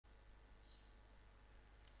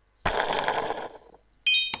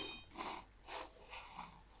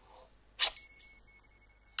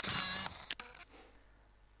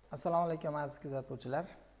Assalomu alaykum aziz kuzatuvchilar.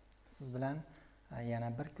 Siz bilan yana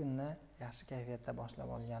bir kunni yaxshi kayfiyatda boshlab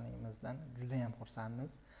olganimizdan juda ham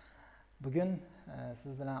xursandmiz. Bugun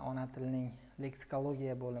siz bilan ona tilining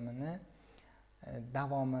leksikologiya bo'limini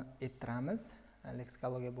davom ettiramiz.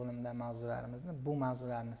 Leksikologiya bo'limida mavzularimizni, bu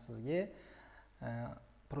mavzularni sizga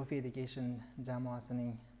Profi Education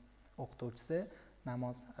jamoasining o'qituvchisi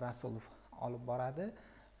Namoz Rasulov olib boradi.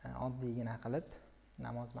 Oddiygina qilib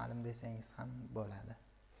namoz ma'lum desangiz ham bo'ladi.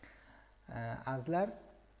 Azizlar,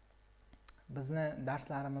 bizni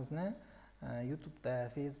darslarimizni YouTube'da,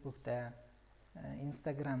 Facebook'da,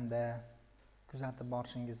 Instagram'da kuzatib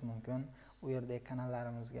borishingiz mumkin. U yerdagi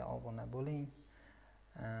kanallarimizga obuna bo'ling.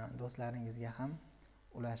 Do'stlaringizga ham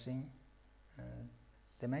ulashing.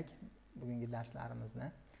 Demak, bugungi darslarimizni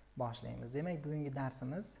boshlaymiz. Demak, bugungi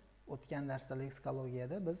darsimiz o'tgan darsda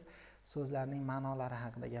leksikologiyada biz so'zlarning ma'nolari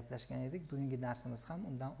haqida gaplashgan edik. Bugungi darsimiz ham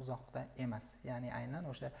undan uzoqda emas. Ya'ni aynan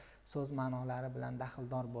o'sha so'z ma'nolari bilan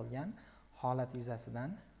daxldor bo'lgan holat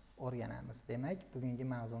yuzasidan o'rganamiz. Demak, bugungi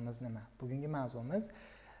mavzumiz nima? Bugungi mavzumiz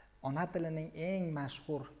ona tilining eng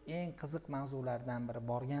mashhur, eng qiziq mavzularidan biri.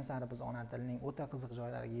 Borgan sari biz ona tilining o'ta qiziq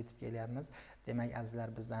joylariga yetib kelyapmiz. Demak, azizlar,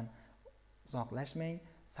 bizdan uzoqlashmang.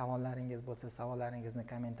 Savollaringiz bo'lsa, savollaringizni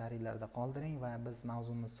kommentariylarda qoldiring va biz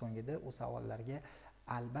mavzumiz so'ngida u savollarga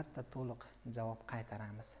albatta to'liq javob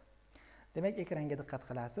qaytaramiz. Demak, ekranga diqqat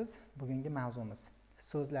qilasiz. Bugungi mavzumiz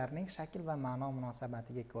so'zlarning shakl va ma'no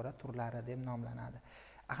munosabatiga ko'ra turlari deb nomlanadi.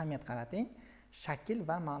 Ahamiyat qarating, shakl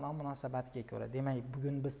va ma'no munosabatiga ko'ra. Demak,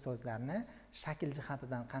 bugun biz so'zlarni shakl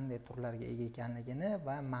jihatidan qanday turlarga ega ekanligini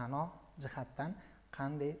va ma'no jihatdan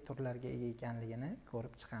qanday turlarga ega ekanligini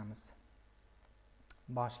ko'rib chiqamiz.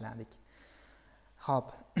 Boshladik. Xo'p,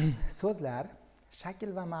 so'zlar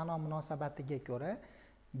shakl va ma'no munosabatiga ko'ra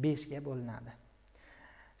 5 ga bo'linadi.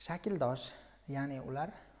 Shakldosh, ya'ni ular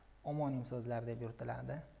umumiy so'zlar deb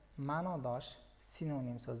yuritiladi. Ma'nodosh,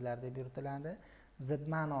 sinonim so'zlar deb yuritiladi.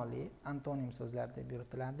 Noli, antonim so'zlar deb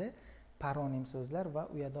yuritiladi. Paronim so'zlar va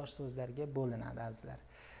uyadosh so'zlarga bo'linadi, azizlar.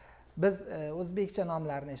 Biz o'zbekcha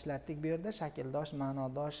nomlarni ishlatdik bu yerda, shakldosh,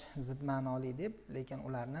 ma'nodosh, noli deb, lekin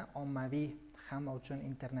ularni ommaviy, hamma uchun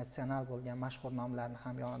internatsional bo'lgan mashhur nomlarni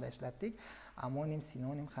ham yonida ishlatdik. Amonim,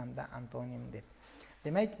 sinonim hamda antonim deb.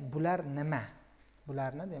 Demak, bular nima?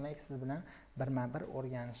 Bularni demak siz bilan birma-bir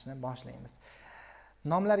o'rganishni boshlaymiz.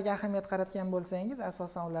 Nomlarga ahamiyat qaratgan bo'lsangiz,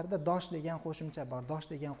 asosan ularda dosh degan qo'shimcha bor. Dosh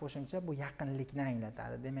degan qo'shimcha bu yaqinlikni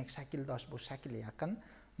anglatadi. Demak, shakldosh bu shakli yaqin,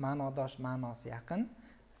 ma'nodosh ma'nosi yaqin.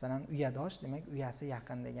 Masalan, uyadosh demak uyasi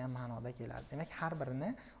yaqin degan ma'noda keladi. Demak, har birini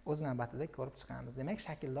o'z navbatida ko'rib chiqamiz. Demak,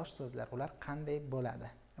 shakldosh so'zlar ular qanday bo'ladi?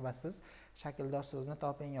 Va siz shakldosh so'zni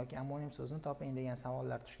toping yoki amonim so'zni toping degan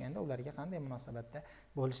savollar tushganda ularga qanday munosabatda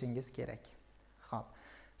bo'lishingiz kerak. Xo'p,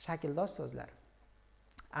 shakldosh so'zlar.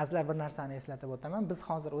 Azizlar, bir narsani eslatib o'taman. Biz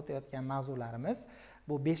hozir o'tayotgan mavzularimiz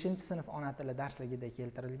bu 5-sinf ona tili darsligida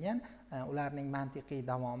keltirilgan. Ularning mantiqiy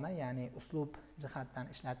davomi, ya'ni uslub jihatdan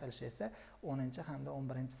ishlatilishi esa 10 hamda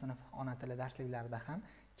 11-sinf ona tili darsliklarida ham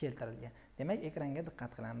keltirilgan. Demak, ekranga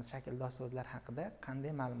diqqat qilamiz. Shakldosh so'zlar haqida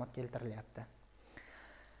qanday ma'lumot keltirilyapti?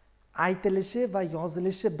 Aytilishi va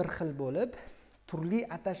yozilishi bir xil bo'lib, turli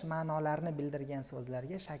atash ma'nolarni bildirgan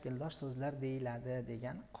so'zlarga shakldosh so'zlar deyiladi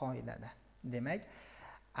degan qoidada. Demak,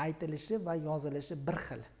 aytilishi va yozilishi bir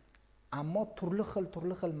xil, ammo turli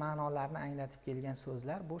xil ma'nolarni anglatib kelgan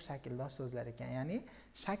so'zlar bu shakldosh so'zlar ekan. Ya'ni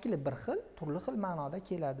shakli bir xil, turli xil ma'noda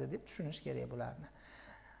keladi deb tushunish kerak bularni.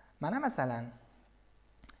 Mana masalan,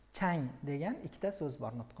 chang degan ikkita so'z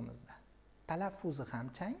bor nutqimizda. Talaffuzi ham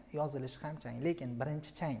chang, yozilishi ham chang, lekin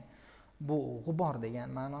birinchi chang bu g'ubor degan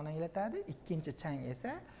ma'noni anglatadi, ikkinchi chang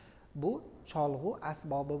esa bu cholg'u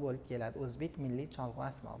asbobi bo'lib keladi, o'zbek milliy cholg'u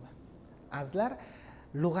asbobi. Azizlar,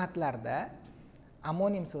 lug'atlarda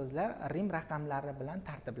amonim so'zlar rim raqamlari bilan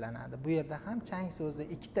tartiblanadi. Bu yerda ham chang so'zi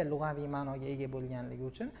ikkita lug'aviy ma'noga ega bo'lganligi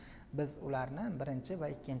uchun biz ularni birinchi va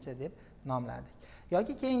ikkinchi deb nomladik.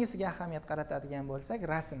 Yoki keyingisiga ahamiyat qaratadigan bo'lsak,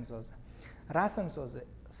 rasm so'zi. Rasm so'zi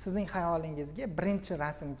sizning xayolingizga birinchi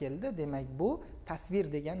rasm keldi, demak bu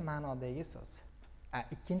tasvir degan ma'nodagi so'z.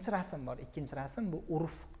 Ikkinchi rasm bor. Ikkinchi rasm bu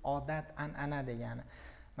urf, odat, an'ana degani.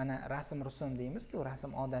 Mana rasm rusum deymizki, u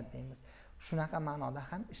rasm odat deymiz. Shunaqa ma'noda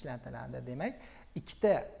ham ishlatiladi. Demak,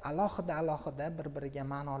 ikkita alohida bir-biriga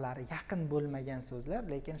ma'nolari yaqin bo'lmagan so'zlar,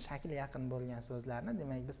 lekin shakli yaqin bo'lgan so'zlarni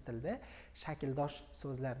demak biz tilda shakldosh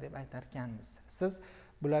so'zlar deb aytar ekanmiz. Siz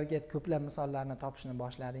bularga ko'plab misollarni topishni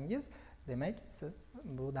boshladingiz. Demak, siz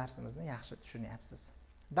bu darsimizni yaxshi tushunyapsiz.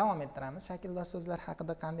 Davom ettiramiz. Shakldosh so'zlar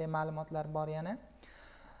haqida qanday ma'lumotlar bor yana?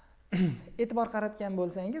 E'tibor qaratgan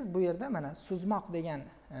bo'lsangiz, bu yerda mana suzmoq degan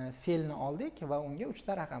fe'lni oldik va unga 3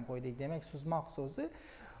 ta raqam qo'ydik. Demak, suzmoq so'zi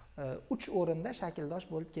 3 o'rinda shakldosh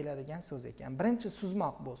bo'lib keladigan so'z ekan. Birinchi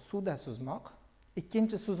suzmoq bu suvda suzmoq,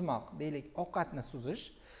 ikkinchi suzmoq deylik ovqatni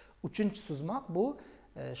suzish, uchinchi suzmoq bu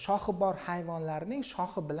shoxi bor hayvonlarning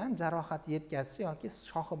shoxi bilan jarohat yetkazishi yoki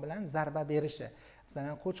shoxi bilan zarba berishi.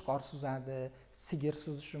 Masalan, qo'chqor suzadi, sigir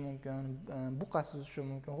suzishi mumkin, buqa suzishi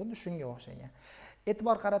mumkin, xuddi shunga o'xshagan.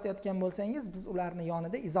 E'tibor qaratayotgan bo'lsangiz, biz ularni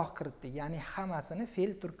yonida izoh kiritdik, ya'ni hammasini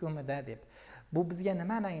fe'l turkumida deb. Bu bizga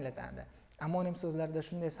nimani anglatadi? Amonim so'zlarda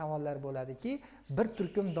shunday savollar bo'ladiki, bir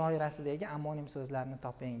turkum doirasidagi amonim so'zlarni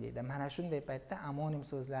toping deydi. Mana shunday paytda amonim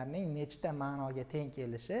so'zlarning nechta ma'noga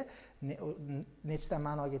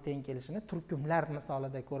teng kelishini turkumlar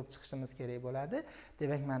misolida ko'rib chiqishimiz kerak bo'ladi.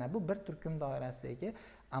 Demak, mana bu bir turkum doirasidagi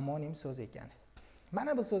amonim so'z ekan.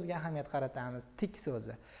 Mana bu so'zga ahamiyat qaratamiz. Tik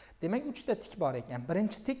so'zi. Demak, 3 ta tik bor ekan.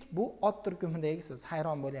 Birinchi tik bu ot turkumidagi so'z.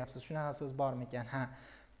 Hayron bo'lyapsiz, shunaqa so'z bormi ekan? Ha,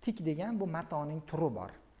 tik degan bu matoning turi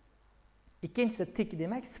bor. Ikkinchisi tik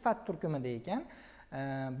demak sifat turkumida ekan.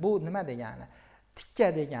 Bu nima degani?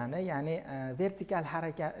 Tikka degani, ya'ni vertikal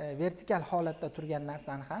harakat, vertikal holatda turgan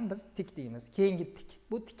narsani ham biz tik deymiz. Keyingi tik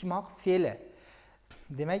bu tikmoq fe'li.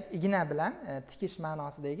 Demak, igna bilan tikish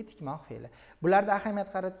ma'nosidagi tikmoq fe'li. Bularda ahamiyat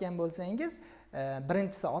qaratgan bo'lsangiz,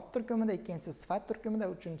 birinchisi ot turkumida, ikkinchisi sifat turkumida,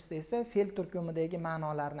 uchinchisi esa fe'l turkumidagi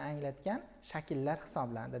ma'nolarni anglatgan shakllar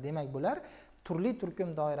hisoblanadi. Demak, bular turli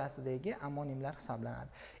turkum doirasidagi amonimlar hisoblanadi.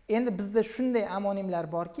 Endi bizda shunday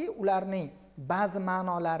amonimlar borki, ularning ba'zi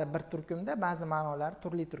ma'nolari bir turkumda, ba'zi ma'nolari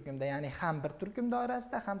turli turkumda, ya'ni ham bir turkum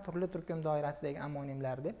doirasida, ham turli turkum doirasidagi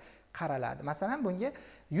amonimlar deb qaraladi. Masalan, bunga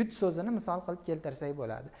yut so'zini misol qilib keltirsak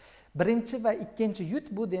bo'ladi. Birinchi va ikkinchi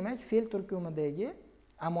yut bu demak fe'l turkumidagi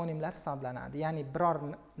amonimlar hisoblanadi. Ya'ni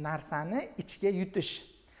biror narsani ichga yutish,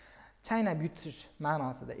 chaynab yutish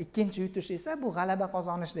ma'nosida. Ikkinchi yutish esa bu g'alaba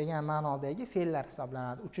qozonish degan ma'nodagi fe'llar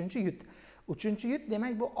hisoblanadi. Uchinchi yut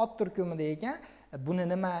demak bu ot turkumida ekan. Buni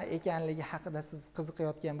nima ekanligi haqida siz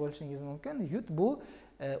qiziqayotgan bo'lishingiz mumkin. Yut bu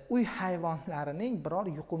uy hayvonlarining biror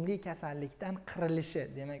yuqumli kasallikdan qirilishi.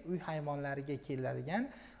 Demak, uy hayvonlariga keladigan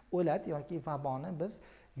o'lat yoki vaboni biz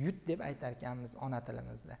yut deb aytar ekanmiz ona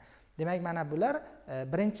tilimizda. Demak, mana bular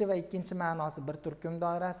birinchi va ikkinchi ma'nosi bir turkum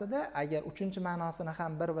doirasida, agar uchinchi ma'nosini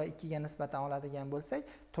ham 1 va 2 ga nisbatan oladigan bo'lsak,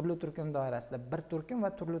 turli turkum doirasida, bir turkum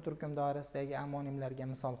va turli turkum doirasidagi amonimlarga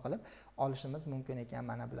misol qilib olishimiz mumkin ekan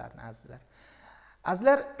mana bularni azizlar.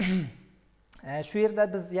 Azizlar, shu yerda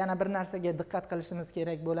biz yana bir narsaga diqqat qilishimiz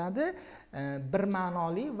kerak bo'ladi. Bir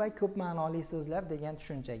ma'noli va ko'p ma'noli so'zlar degan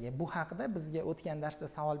tushunchaga. Bu haqida bizga o'tgan darsda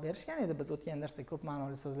savol berishgan edi. Biz o'tgan darsda ko'p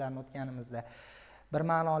ma'noli so'zlarni o'tganimizda bir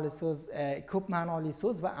ma'noli so'z, ko'p ma'noli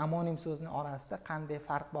so'z va amonim so'zni orasida qanday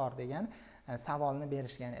farq bor degan savolni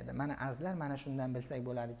berishgan edi. Mana azizlar, mana shundan bilsak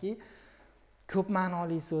bo'ladiki, ko'p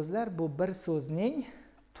ma'noli so'zlar bu bir so'zning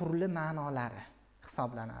turli ma'nolari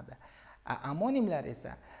hisoblanadi. Amonimlar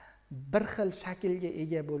esa bir xil shaklga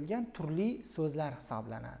ega bo'lgan turli so'zlar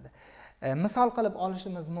hisoblanadi. Misol qilib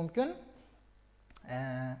olishimiz mumkin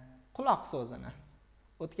quloq so'zini.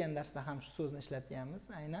 O'tgan darsda ham shu so'zni ishlatganmiz,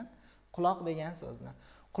 aynan quloq degan so'zni.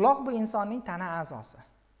 Quloq bu insonning tana a'zosi.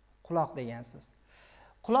 Quloq degan so'z.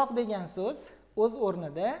 Quloq degan so'z o'z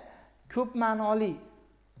o'rnida ko'p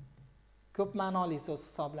ma'noli so'z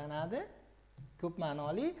hisoblanadi. Ko'p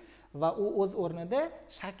ma'noli va u o'z o'rnida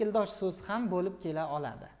shakldosh so'z ham bo'lib kela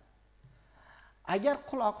oladi. Agar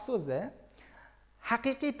quloq so'zi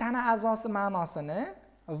haqiqiy tana a'zosi ma'nosini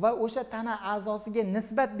va o'sha tana a'zosiga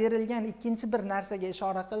nisbat berilgan ikkinchi bir narsaga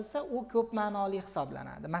ishora qilsa, u ko'p ma'noli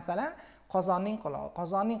hisoblanadi. Masalan, qozonning qulog'i.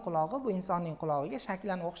 Qozonning qulog'i bu insonning qulog'iga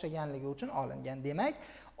shaklan o'xshaganligi uchun olingan. Demak,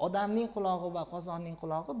 odamning qulog'i va qozonning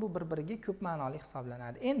qulog'i bu bir-biriga ko'p ma'noli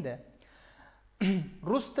hisoblanadi. Endi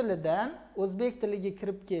rus tilidan o'zbek tiliga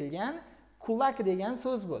kirib kelgan kulak degan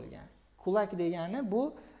so'z bo'lgan. Kulak degani bu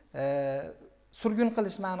surgun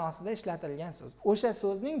qilish ma'nosida ishlatilgan so'z. O'sha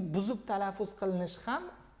so'zning buzib talaffuz qilinishi ham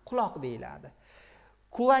quloq deyiladi.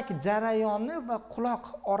 Kulak jarayoni va quloq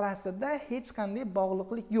orasida hech qanday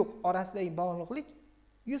bog'liqlik yo'q. Orasidagi bog'liqlik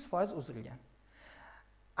 100% uzilgan.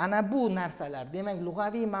 Ana bu narsalar, demak,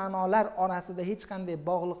 lug'aviy ma'nolar orasida hech qanday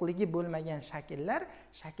bog'liqligi bo'lmagan shakllar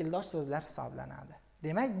shakldosh so'zlar hisoblanadi.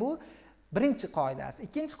 Demak, bu birinchi qoidasi.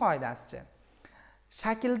 Ikkinchi qoidasi-chi?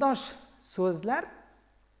 Shakldosh so'zlar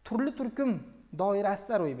turli turkum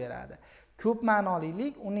doirasida ro'y beradi. Ko'p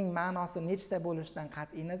ma'nolilik uning ma'nosi nechta bo'lishidan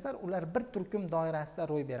qat'iy nazar ular bir turkum doirasida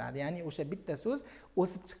ro'y beradi. Ya'ni o'sha bitta so'z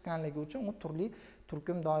o'sib chiqqanligi uchun u turli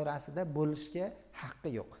turkum doirasida bo'lishga haqqi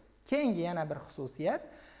yo'q. Keyingi yana bir xususiyat,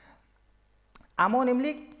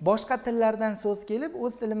 amonimlik boshqa tillardan so'z kelib,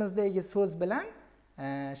 o'z tilimizdagi so'z bilan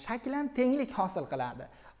shaklan tenglik hosil qiladi.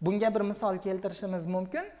 Bunga bir misol keltirishimiz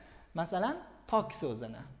mumkin. Masalan, tok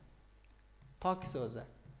so'zini. Tok so'zi.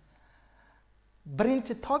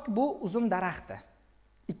 Birinchi tok bu uzum daraxti.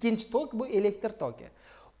 Ikkinchi tok bu elektr toki.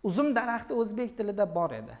 Uzum daraxti o'zbek tilida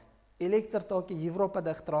bor edi. Elektr toki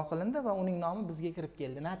Yevropada ixtiro qilindi va uning nomi bizga kirib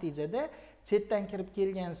keldi. Natijada chetdan kirib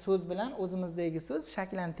kelgan so'z bilan o'zimizdagi so'z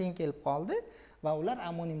shaklan teng kelib qoldi va ular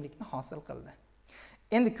amonimlikni hosil qildi.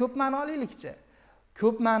 Endi ko'p ma'nolilikchi.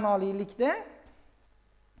 Ko'p ma'nolilikda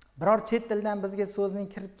biror chet tildan bizga so'zning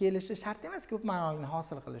kirib kelishi shart emas ko'p ma'nolikni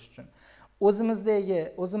hosil qilish uchun.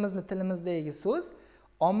 O'zimizni tilimizdagi so'z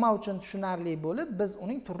omma uchun tushunarli bo'lib, biz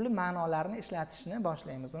uning turli ma'nolarini ishlatishni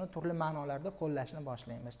boshlaymiz, uni turli ma'nolarda qo'llashni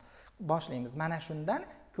boshlaymiz. Mana shundan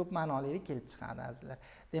ko'p ma'nolilik kelib chiqadi azizlar.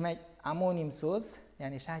 Demak, amonim so'z,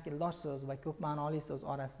 ya'ni shakldosh so'z va ko'p ma'noli so'z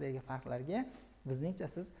orasidagi farqlarga bizningcha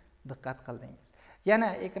siz diqqat qildingiz.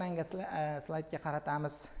 Yana ekranga slaydga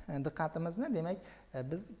qaratamiz diqqatimizni. Demak,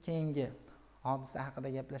 biz keyingi hodisa haqida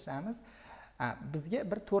gaplashamiz. Bizga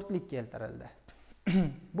bir to'rtlik keltirildi.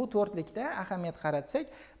 Bu to'rtlikda ahamiyat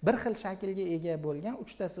qaratsak, bir xil shaklga ega bo'lgan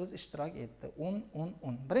 3 ta so'z ishtirok etdi.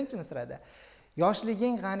 Un. Birinchi misrada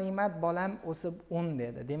yoshliging g'animat bolam o'sib un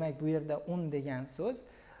dedi. Demak, bu yerda un degan so'z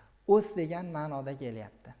o's degan ma'noda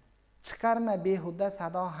kelyapti. Chiqarma behuda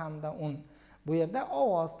sado hamda un. Bu yerda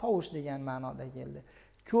ovoz, tovush degan ma'noda keldi.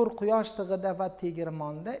 Ko'r quyosh tig'ida va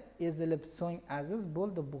tegirmonda ezilib so'ng aziz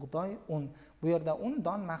bo'ldi bug'doy un. Bu yerda un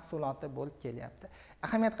don mahsuloti bo'lib kelyapti.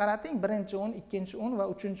 Ahamiyat qarating, birinchi un, ikkinchi un va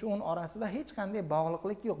uchinchi un orasida hech qanday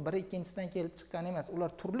bog'liqlik yo'q. Biri ikkinchisidan kelib chiqqan emas.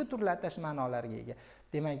 Ular turli atash ma'nolarga ega.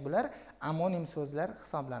 Demak, bular amonim so'zlar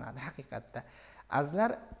hisoblanadi haqiqatda.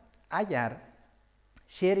 Azizlar, agar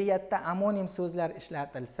she'riyatda amonim so'zlar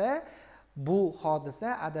ishlatilsa, bu hodisa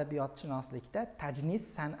adabiyotshunoslikda tajniz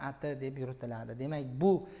san'ati deb yuritiladi. Demak,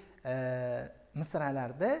 bu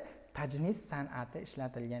misralarda tajniz san'ati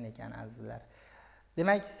ishlatilgan ekan azizlar.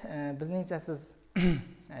 Demak, bizningcha siz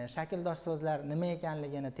shakldosh so'zlar nima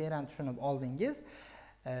ekanligini teran tushunib oldingiz.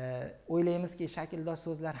 O'ylaymizki, shakldosh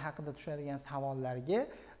so'zlar haqida tushadigan savollarga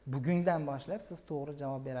bugundan boshlab siz to'g'ri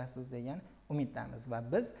javob berasiz degan umiddamiz va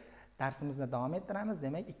biz darsimizni davom ettiramiz.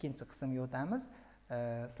 Demak, ikkinchi qismga o'tamiz.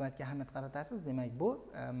 Slaydga ahamiyat qaratasiz. Demak, bu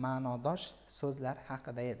ma'nodosh so'zlar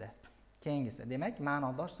haqida edi. Keyingisi, demak,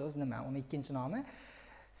 ma'nodosh so'z nima? Uni ikkinchi nomi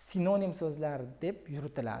sinonim so'zlar deb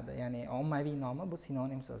yuritiladi. Ya'ni ommaviy nomi bu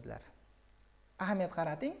sinonim so'zlar. Ahamiyat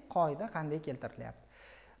qarating, qoida qanday keltirilyapti.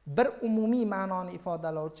 Bir umumiy ma'noni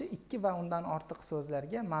ifodalovchi ikki va undan ortiq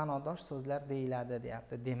so'zlarga ma'nodosh so'zlar deyiladi,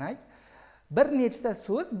 deyapti. Demak, bir nechta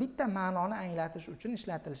so'z bitta ma'noni anglatish uchun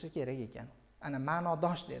ishlatilishi kerak ekan. Ana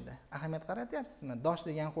ma'nodosh dedi. Ahamiyat qaratyapsizmi? Dosh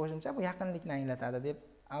degan qo'shimcha bu yaqinlikni anglatadi deb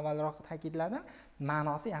avvalroq ta'kidladim.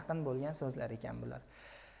 Ma'nosi yaqin bo'lgan so'zlar ekan bular.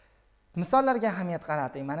 Misollarga ahamiyat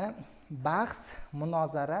qarating. Mana bahs,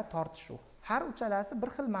 munozara, tortishuv. Har uchalasi bir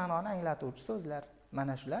xil ma'noni anglatuvchi so'zlar.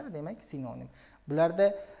 Mana shular demak sinonim.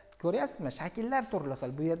 Bularda ko'ryapsizmi? Shakllar turli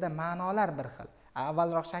xil. Bu yerda ma'nolar bir xil.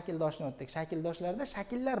 Avvalroq shakldoshni o'tdik. Shakldoshlarda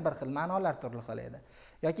shakllar bir xil, ma'nolar turli xil edi.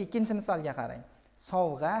 Yoki ikkinchi misolga qarang.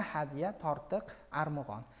 Sovg'a, hadya, tortiq,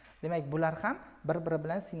 armug'on. Demak, bular ham bir-biri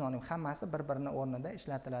bilan sinonim. Hammasi bir-birini o'rnida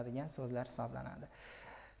ishlatiladigan so'zlar hisoblanadi.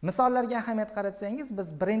 Misollarga ahamiyat qaratsangiz, biz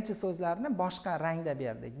birinchi so'zlarni boshqa rangda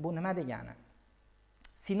berdik. Bu nima degani?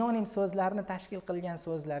 Sinonim so'zlarni tashkil qilgan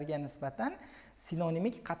so'zlarga nisbatan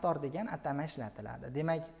sinonimik qator degan atama ishlatiladi.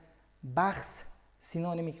 Demak, bahs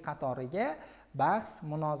sinonimik qatoriga bahs,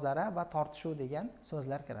 munozara va tortishuv degan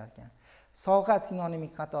so'zlar kirar ekan. Sovg'a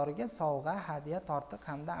sinonimik qatoriga sovg'a, hadya, tortiq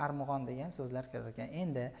hamda armug'on degan so'zlar kirar ekan.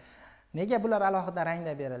 Endi nega bular alohida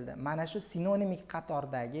rangda berildi? Mana shu sinonimik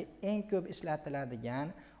qatordagi eng ko'p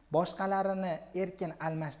ishlatiladigan, boshqalarini erkin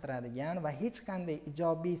almashtiradigan va hech qanday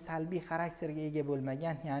ijobiy, salbiy xarakterga ega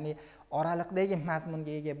bo'lmagan, ya'ni oraliqdagi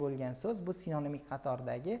mazmunga ega bo'lgan so'z bu sinonimik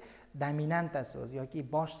qatordagi dominanta so'z yoki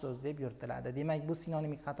bosh so'z deb yuritiladi. Demak, bu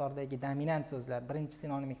sinonimik qatordagi dominant so'zlar birinchi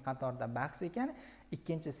sinonimik qatorda bahs ekan,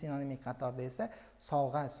 ikkinchi sinonimik qatorda esa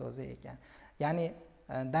sovg'a so'zi ekan. Ya'ni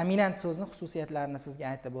dominant so'zning xususiyatlarini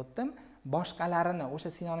sizga aytib o'tdim. Boshqalarini,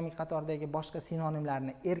 o'sha sinonimik qatordagi boshqa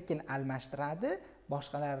sinonimlarni erkin almashtiradi,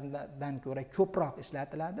 boshqalaridan ko'ra ko'proq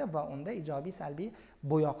ishlatiladi va unda ijobiy, salbiy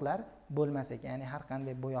bo'yoqlar bo'lmas ekan. Ya'ni har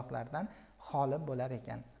qanday bo'yoqlardan xoli bo'lar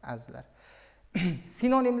ekan, azizlar.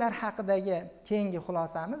 Sinonimlar haqidagi keyingi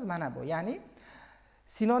xulosamiz mana bu. Ya'ni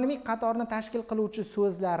sinonimik qatorni tashkil qiluvchi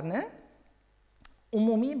so'zlarni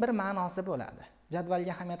umumiy bir ma'nosi bo'ladi.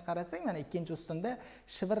 Jadvalga ahamiyat qaratsak, mana ikkinchi ustunda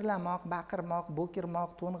shivirlamoq, baqirmoq,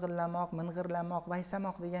 bo'kirmoq, to'ng'illamoq, ming'irlamoq,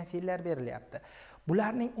 vaysamoq degan fe'llar berilyapti.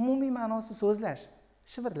 Bularning umumiy ma'nosi so'zlash.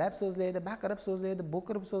 Shivirlab so'zlaydi, baqirib so'zlaydi,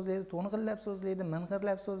 bo'kirib so'zlaydi, to'ng'illab so'zlaydi,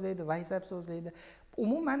 ming'irlab so'zlaydi, vaysab so'zlaydi.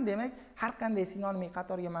 Umuman demak, har qanday sinonimik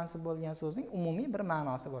qatorga mansub bo'lgan so'zning umumiy bir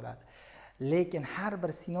ma'nosi bo'ladi. lekin har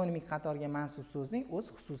bir sinonimik qatorga mansub so'zning o'z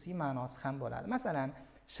xususiy ma'nosi ham bo'ladi. Masalan,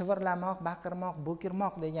 shivirlamoq, baqirmoq,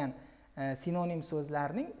 bo'kirmoq degan sinonim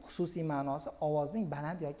so'zlarning xususiy ma'nosi ovozning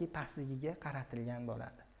baland yoki pastligiga qaratilgan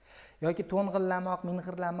bo'ladi. Yoki to'ng'illamoq,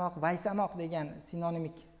 ming'irlamoq, vaysamoq degan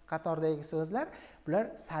sinonimik qatordagi so'zlar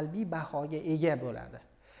bular salbiy bahoga ega bo'ladi.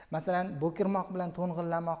 Masalan, bo'kirmoq bilan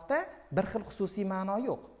to'ng'illamoqda bir xil xususiy ma'no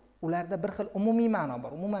yo'q. Ularda bir xil umumiy ma'no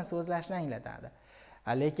bor. Umuman so'zlashni anglatadi.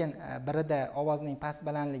 Lekin birida ovozning past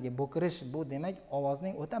balandligi, bo'kirish bu demak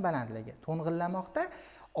ovozning o'ta balandligi. To'ng'illamoqda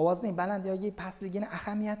ovozning baland yoki pastligini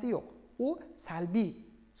ahamiyati yo'q. U salbiy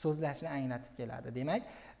so'zlashni anglatib keladi. Demak,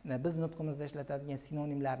 biz nutqimizda ishlatadigan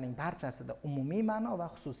sinonimlarning barchasida umumiy ma'no va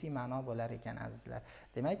xususiy ma'no bo'lar ekan azizlar.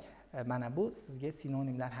 Demak, mana bu sizga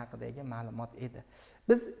sinonimlar haqidagi ma'lumot edi.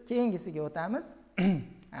 Biz keyingisiga o'tamiz.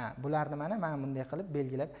 Bularni mana bunday qilib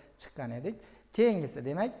belgilab chiqqan edik. Keyingisi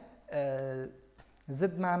demak,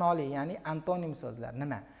 zid ma'noli, ya'ni antonim so'zlar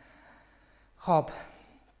nima? Xo'p,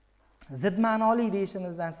 zid ma'noli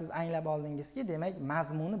deyishimizdan siz anglab oldingizki, demak,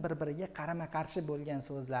 mazmuni bir-biriga qarama-qarshi bo'lgan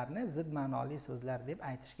so'zlarni zid ma'noli so'zlar deb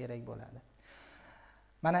aytish kerak bo'ladi.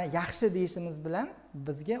 Mana yaxshi deyishimiz bilan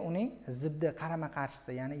bizga uning ziddi,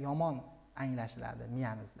 qarama-qarshisi, ya'ni yomon anglashiladi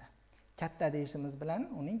miyamizda. Katta deyishimiz bilan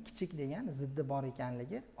uning kichik degan ziddi bor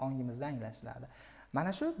ekanligi ongimizda anglashiladi.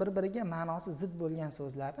 Mana shu bir-biriga ma'nosi zid bo'lgan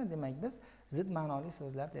so'zlarni demak biz zid ma'noli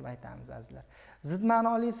so'zlar deb aytamiz azizlar. Zid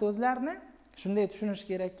ma'noli so'zlarni shunday tushunish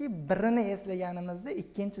kerakki, birini eslaganimizda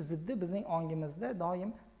ikkinchi ziddi bizning ongimizda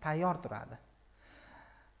doim tayyor turadi.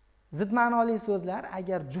 Zid ma'noli so'zlar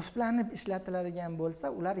agar juftlanib ishlatiladigan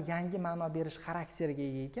bo'lsa, ular yangi ma'no berish xarakteriga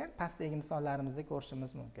ega ekan. Pastdagi misollarimizda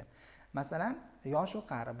ko'rishimiz mumkin. Masalan, yosh u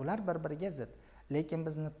qari, bular bir-biriga zid. Lekin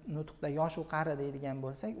biz nutqda yosh u qari deydigan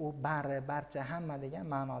bo'lsak, u bari, barcha, hamma degan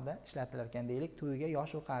ma'noda ishlatilar ekan. Deylik, to'yga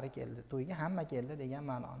yosh u qari keldi, to'yga hamma keldi degan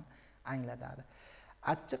ma'noni anglatadi.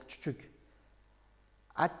 Achchiq, chuchuk.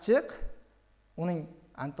 Achchiq uning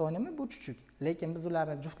antonimi bu chuchuk. Lekin biz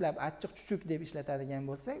ularni juftlab achchiq, chuchuk deb ishlatadigan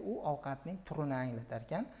bo'lsak, u ovqatning turini anglatar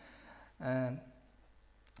ekan.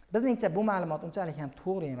 Bizningcha bu ma'lumot unchalik ham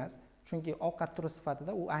to'g'ri emas, chunki ovqat turi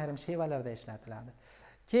sifatida u ayrim shevalarda ishlatiladi.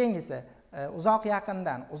 Keyingisi, uzoq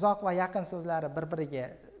yaqindan, uzoq va yaqin so'zlari bir-biriga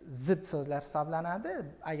zid so'zlar hisoblanadi.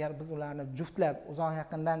 Agar biz ularni juftlab uzoq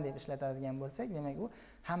yaqindan deb ishlatadigan bo'lsak, demak u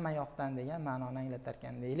hamma yoqdan degan ma'noni anglatar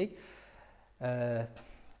ekan. Deylik,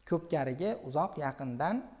 ko'pkariga uzoq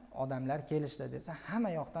yaqindan odamlar kelishdi desa,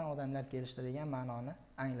 hamma yoqdan odamlar kelishdi degan ma'noni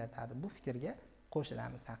anglatadi. Bu fikrga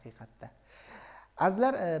qo'shilamiz haqiqatda.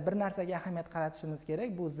 Azizlar, bir narsaga ahamiyat qaratishimiz kerak.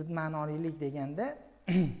 Bu zid ma'nolilik deganda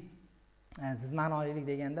zid ma'nolilik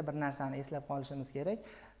deganda bir narsani eslab qolishimiz kerak.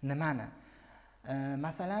 Nimani?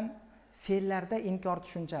 Masalan, fe'llarda inkor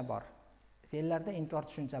tushuncha bor. Fe'llarda inkor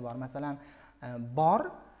tushuncha bor. Masalan, bor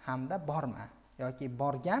hamda borma yoki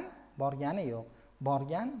borgan, borgani yo'q.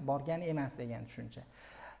 Borgan, borgan emas degan tushuncha.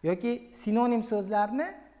 Yoki sinonim so'zlarni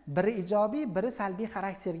biri ijobiy, biri salbiy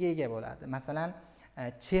xarakterga ega bo'ladi. Masalan,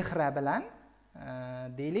 chehra bilan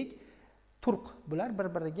deylik, turq, bular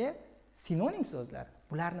bir-biriga sinonim so'zlar.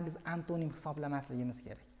 Bularni biz antonim hisoblamasligimiz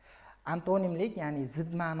kerak. Antonimlik, ya'ni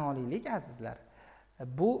zid ma'nolilik azizlar.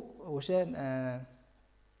 Bu o'sha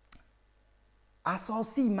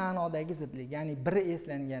asosiy ma'nodagi zidlik, ya'ni biri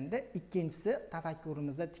eslanganda ikkinchisi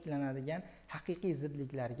tafakkurimizda tiklanadigan haqiqiy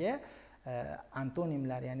zidliklarga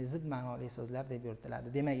antonimlar, ya'ni zid ma'noli so'zlar deb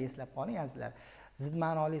yuritiladi. Demak, eslab qoling azizlar. Zid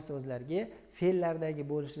ma'noli so'zlarga fe'llardagi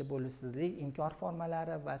bo'lishli bo'lishsizlik, inkor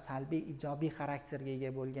formalari va salbiy ijobiy xarakterga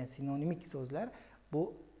ega bo'lgan sinonimik so'zlar bu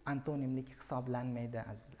antonimlik hisoblanmaydi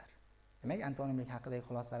azizlar. Demak, antonimlik haqidagi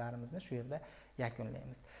xulosalarimizni shu yerda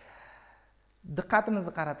yakunlaymiz.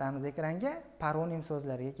 Diqqatimizni qaratamiz ekranga, paronim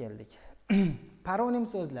so'zlarga keldik. Paronim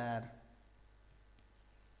so'zlar.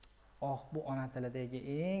 Bu ona tilidagi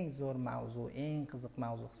eng zo'r mavzu, eng qiziq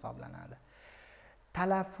mavzu hisoblanadi.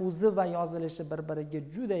 Talaffuzi va yozilishi bir-biriga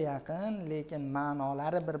juda yaqin, lekin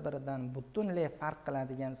ma'nolari bir-biridan butunlay farq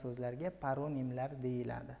qiladigan so'zlarga paronimlar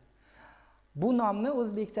deyiladi. Bu nomni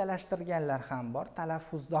o'zbekchalashtirganlar ham bor,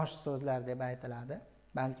 talaffuzdosh so'zlar deb aytiladi.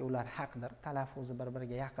 Balki ular haqdir, talaffuzi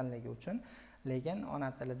bir-biriga yaqinligi uchun, lekin ona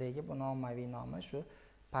tilidagi bu ommaviy nomi shu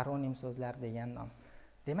paronim so'zlar degan nom.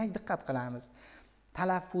 Demak, diqqat qilamiz.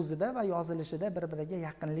 Talaffuzida va yozilishida bir-biriga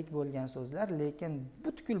yaqinlik bo'lgan so'zlar, lekin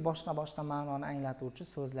butkul boshqa ma'noni anglatuvchi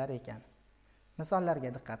so'zlar ekan.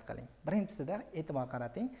 Misollarga diqqat qiling. Birinchisida e'tibor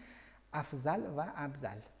qarating. Afzal va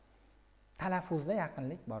abzal. Talaffuzda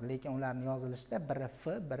yaqinlik bor, lekin ularning yozilishida biri f,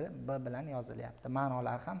 biri b bilan yozilyapti.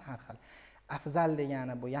 Ma'nolar ham har xil. Afzal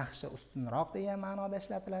degani bu yaxshi, ustunroq degan ma'noda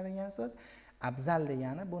ishlatiladigan so'z. Abzal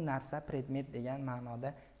degani bu narsa, predmet degan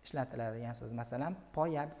ma'noda ishlatiladigan so'z. Masalan,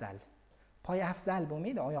 poyabzal. Poyafzal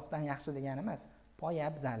bo'lmaydi, oyoqdan yaxshi degani emas.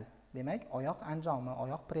 Poyabzal demak oyoq anjomi,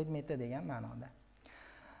 oyoq predmeti degan ma'noda.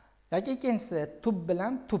 Yoki ikkinchisi tub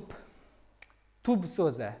bilan tub. Tub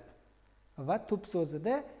so'zi va tub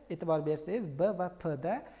so'zida e'tibor bersangiz b va p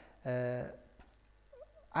da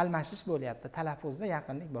almashish bo'lyapti. Talaffuzda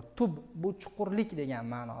yaqinlik bor. Tub bu chuqurlik degan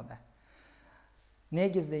ma'noda.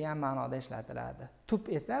 Negiz degan ma'noda ishlatiladi. Tub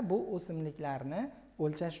esa bu o'simliklarni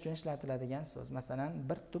o'lchash uchun ishlatiladigan so'z. Masalan,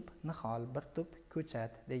 bir tub nihol, bir tub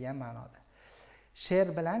ko'chat degan ma'noda. Sher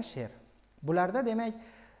bilan sher. Bularda demak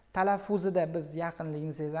talaffuzida biz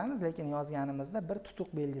yaqinlikni sezamiz, lekin yozganimizda bir tutuq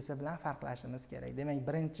belgisi bilan farqlashimiz kerak. Demak,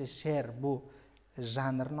 birinchi sher bu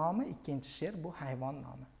janr nomi, ikkinchi sher bu hayvon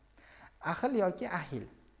nomi. Ahil yoki ahil.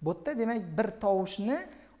 Bu yerda demak bir tovushni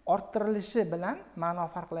orttirilishi bilan ma'no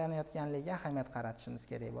farqlanayotganligiga ahamiyat qaratishimiz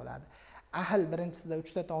kerak bo'ladi. Ahil birinchisida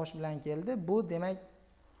 3 ta tovush bilan keldi. Bu demak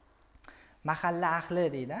mahalla ahli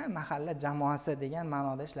deydi, mahalla jamoasi degan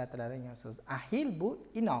ma'noda ishlatiladigan so'z. Ahil bu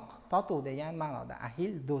inoq, totuv degan ma'noda.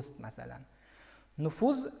 Ahil do'st masalan.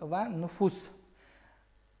 Nufuz va nufus.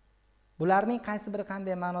 Bularning qaysi biri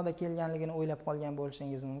qanday ma'noda kelganligini o'ylab qolgan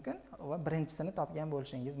bo'lishingiz mumkin va birinchisini topgan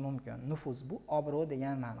bo'lishingiz mumkin. Nufuz bu obro'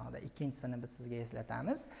 degan ma'noda. Ikkinchisini biz sizga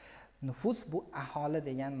eslatamiz. Nufus bu aholi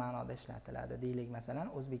degan ma'noda ishlatiladi. Deylik masalan,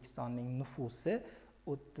 O'zbekistonning nufusi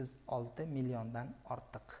 36 milliondan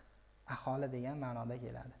ortiq. Aholi degan ma'noda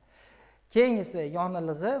keladi. Keyingisi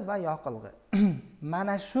yonilg'i va yoqilg'i.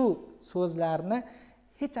 Mana shu so'zlarni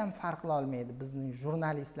hech ham farqlay olmaydi bizning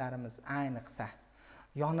jurnalistlarimiz ayniqsa.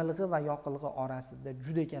 Yonilg'i va yoqilg'i orasida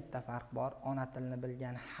juda katta farq bor. Ona tilini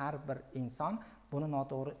bilgan har bir inson buni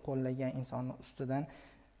noto'g'ri qo'llagan insonning ustidan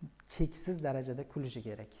cheksiz darajada kulishi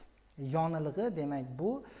kerak. Yonilg'i demak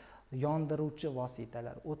bu yondiruvchi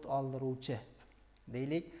vositalar, o't oldiruvchi.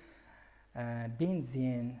 Deylik,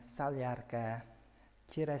 benzin, solyarka,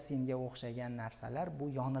 kerosinga o'xshagan narsalar bu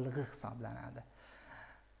yonilg'i hisoblanadi.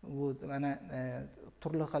 Bu mana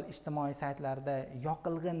turli xil ijtimoiy saytlarda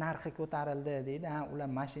yoqilg'i narxi ko'tarildi deydi. Ular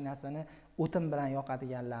mashinasini o'tin bilan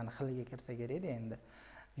yoqadiganlarning xiliga kirsa kerak endi.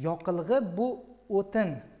 Yoqilg'i bu o'tin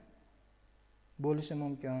bo'lishi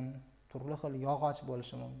mumkin, turli xil yog'och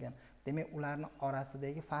bo'lishi mumkin. Demak, ularning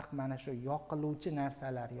orasidagi farq mana shu. Yoqiluvchi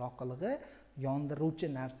narsalar yoqilg'i, yondiruvchi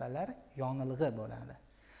narsalar yonilg'i bo'ladi.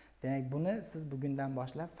 Demak, buni siz bugundan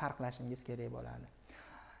boshlab farqlashingiz kerak bo'ladi.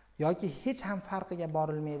 Yoki hech ham farqiga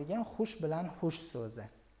borilmaydigan xush bilan xush so'zi.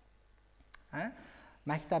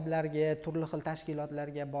 Maktablarga, turli xil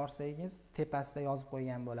tashkilotlarga borsangiz, tepasida yozib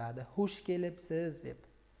qo'ygan bo'ladi. Xush kelibsiz deb.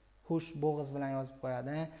 Xush bo'g'iz bilan yozib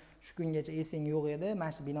qo'yadi. Shu kungacha esing yo'q edi,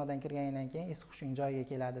 mana shu binodan kirgandan keyin es xushing joyiga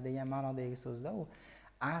keladi degan ma'nodagi so'zda u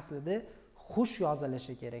aslida xush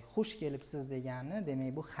yozilishi kerak. Xush kelibsiz degani,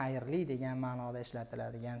 demak bu xayrli degan ma'noda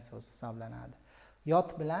ishlatiladigan so'z hisoblanadi. Yot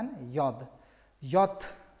bilan yod. Yot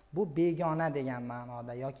bu begona degan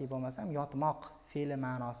ma'noda yoki bo'lmasam yotmoq fe'li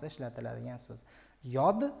ma'nosida ishlatiladigan so'z.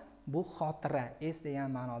 Yod bu xotira, es degan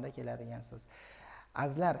ma'noda keladigan so'z.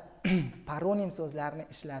 Azlar, paronim so'zlarni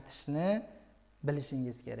ishlatishni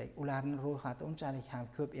bilishingiz kerak. Ularning ro'yxati unchalik ham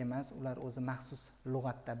ko'p emas, ular o'zi maxsus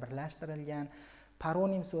lug'atda birlashtirilgan.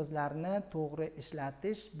 Paronim so'zlarni to'g'ri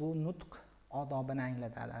ishlatish bu nutq odobini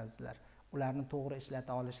anglatadi azizlar. Ularni to'g'ri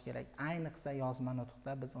ishlata olish kerak. Ayniqsa yozma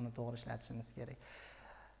nutqda biz uni to'g'ri ishlatishimiz kerak.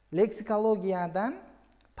 Leksikologiyadan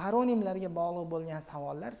paronimlarga bog'liq bo'lgan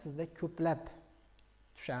savollar sizda ko'plab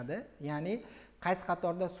tushadi. Ya'ni qaysi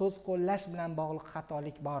qatorda so'z qo'llash bilan bog'liq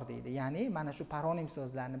xatolik bor deydi. Ya'ni mana shu paronim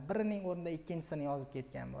so'zlarni birining o'rnida ikkinchisini yozib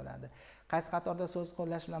ketgan bo'ladi. Qaysi qatorda so'z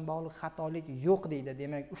qo'llash bilan bog'liq xatolik yo'q deydi.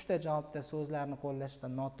 Demak, 3 ta javobda so'zlarni qo'llashda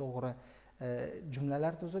noto'g'ri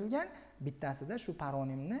jumlalar tuzilgan, bittasida shu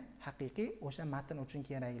paronimni haqiqiy o'sha matn uchun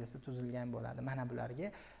keraklisi tuzilgan bo'ladi. Mana bularga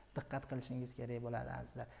diqqat qilishingiz kerak bo'ladi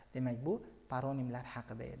azizlar. Demak, bu paronimlar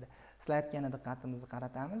haqida edi. Slaydga diqqatimizni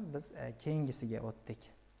qaratamiz. Biz keyingisiga o'tdik.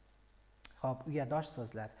 Xo'p, uyadosh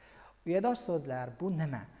so'zlar. Uyadosh so'zlar bu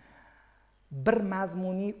nima? Bir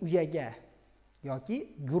mazmuniy uyaga yoki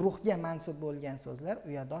guruhga mansub bo'lgan so'zlar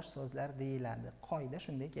uyadosh so'zlar deyiladi. Qoida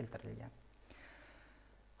shunday keltirilgan.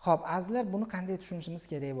 Xo'p, azizlar, buni qanday tushunishimiz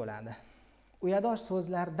kerak bo'ladi? Uyadosh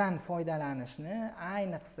so'zlardan foydalanishni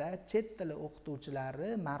ayniqsa chet tili o'qituvchilari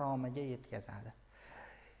maromiga yetkazadi.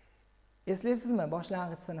 Eslaysizmi,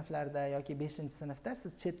 boshlang'ich sinflarda yoki 5-sinfda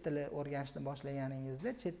siz chet tili o'rganishni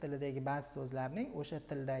boshlaganingizda chet tilidagi ba'zi so'zlarning o'sha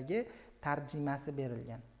tildagi tarjimasi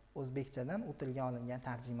berilgan. O'zbekchadan u tilga olingan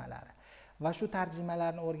tarjimalari. Va shu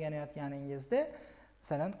tarjimalarni o'rganayotganingizda,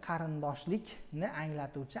 masalan, qarindoshlikni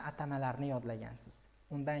anglatuvchi atamalarni yodlagansiz.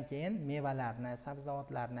 Undan keyin mevalarni,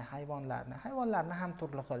 sabzavotlarni, hayvonlarni ham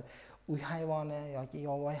turli xil uy hayvoni yoki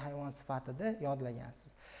yovvoyi hayvon sifatida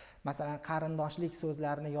yodlagansiz. Masalan, qarindoshlik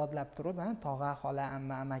so'zlarini yodlab turib, tog'a, xola,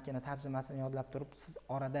 amma, amakini tarjimasini yodlab turib, siz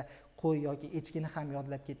orada qo'y yoki echkini ham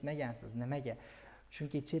yodlab ketmagansiz. Nimaga?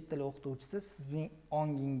 Chunki chet tili o'qituvchisi sizning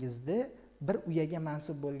ongingizda bir uyaga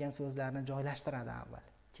mansub bo'lgan so'zlarni joylashtiradi avval.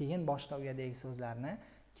 Keyin boshqa uyadagi so'zlarni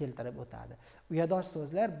keltirib o'tadi. Uyadosh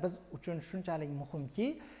so'zlar biz uchun shunchalik muhimki,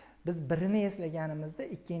 biz birini eslaganimizda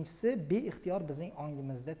ikkinchisi beixtiyor bizning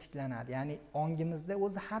ongimizda tiklanadi. Ya'ni ongimizda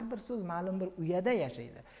o'zi har bir so'z ma'lum bir uyada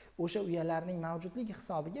yashaydi. O'sha uyalarning mavjudligi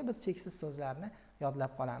hisobiga biz cheksiz so'zlarni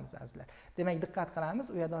yodlab qolamiz azizlar. Demak, diqqat qilamiz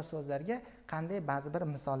uyadosh so'zlarga qanday ba'zi bir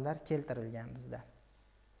misollar keltirilgan bizda.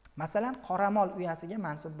 Masalan, qoramol uyasiga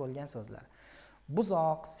mansub bo'lgan so'zlar.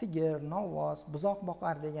 Buzoq, sigir, novvos, buzoq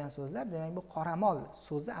boqar degan so'zlar, demak bu qoramol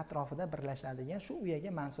so'zi atrofida birlashadigan shu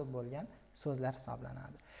uyaga mansub bo'lgan so'zlar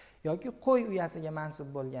hisoblanadi. Yoki qo'y uyasiga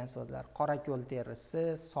mansub bo'lgan so'zlar, qorako'l terisi,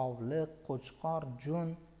 sovliq, qo'chqor, jun,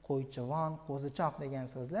 qo'ychivon, qo'zichoq degan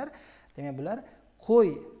so'zlar, demak bular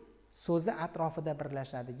qo'y so'zi atrofida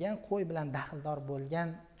birlashadigan, qo'y bilan daxldor bo'lgan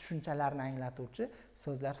tushunchalarni anglatuvchi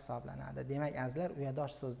so'zlar hisoblanadi. Demak, azizlar,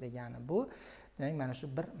 uyadosh so'z degani bu, demak mana shu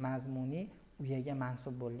bir mazmuniy uyaga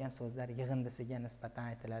mansub bo'lgan so'zlar yig'indisiga nisbatan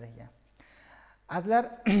aytilar ekan. Azizlar,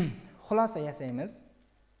 xulosa yasaymiz.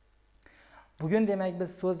 Bugun demak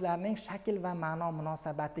biz so'zlarning shakl va ma'no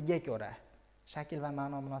munosabatiga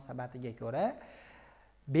ko'ra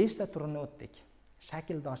 5 ta turini o'tdik.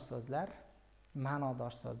 Shakldosh so'zlar,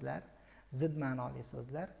 ma'nodosh so'zlar, zid ma'noli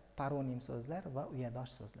so'zlar, paronim so'zlar va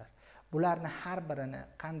uyadosh so'zlar. Bularni har birini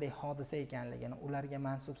qanday hodisa ekanligini, ularga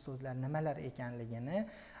mansub so'zlar nimalar ekanligini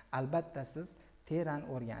albatta siz teran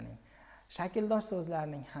o'rganing. Shakldosh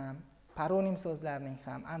so'zlarning ham, paronim so'zlarning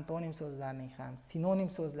ham, antonim so'zlarning ham, sinonim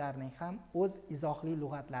so'zlarning ham o'z izohli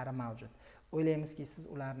lug'atlari mavjud. O'ylaymizki, siz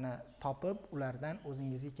ularni topib, ulardan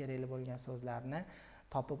o'zingizga kerakli bo'lgan so'zlarni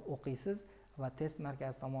topib o'qiysiz va test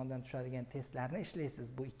markazi tomonidan tushadigan testlarni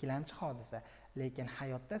ishlaysiz. Bu ikkilamchi hodisa. Lekin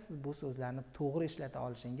hayotda siz bu so'zlarni to'g'ri ishlata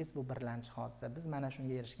olishingiz bu birlamchi hodisa. Biz mana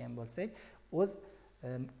shunga erishgan bo'lsak, o'z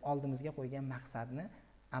oldimizga qo'ygan maqsadni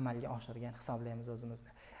amalga oshirgan hisoblaymiz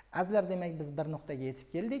o'zimizni. Azizlar, demak biz bir nuqtaga yetib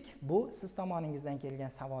keldik. Bu siz tomoningizdan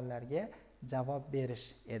kelgan savollarga javob berish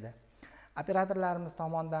edi. Operatorlarimiz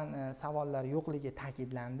tomonidan savollar yo'qligi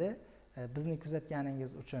ta'kidlandi. Bizni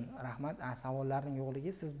kuzatganingiz uchun rahmat. Savollarning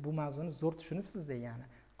yo'qligi, siz bu mavzuni zo'r tushunibsiz degani.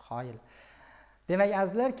 Qoyil. Demak,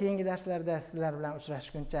 azizlar, keyingi darslarda sizlar bilan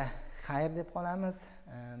uchrashguncha xayr deb qolamiz.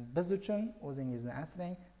 Biz uchun o'zingizni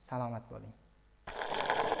asrang, salomat bo'ling.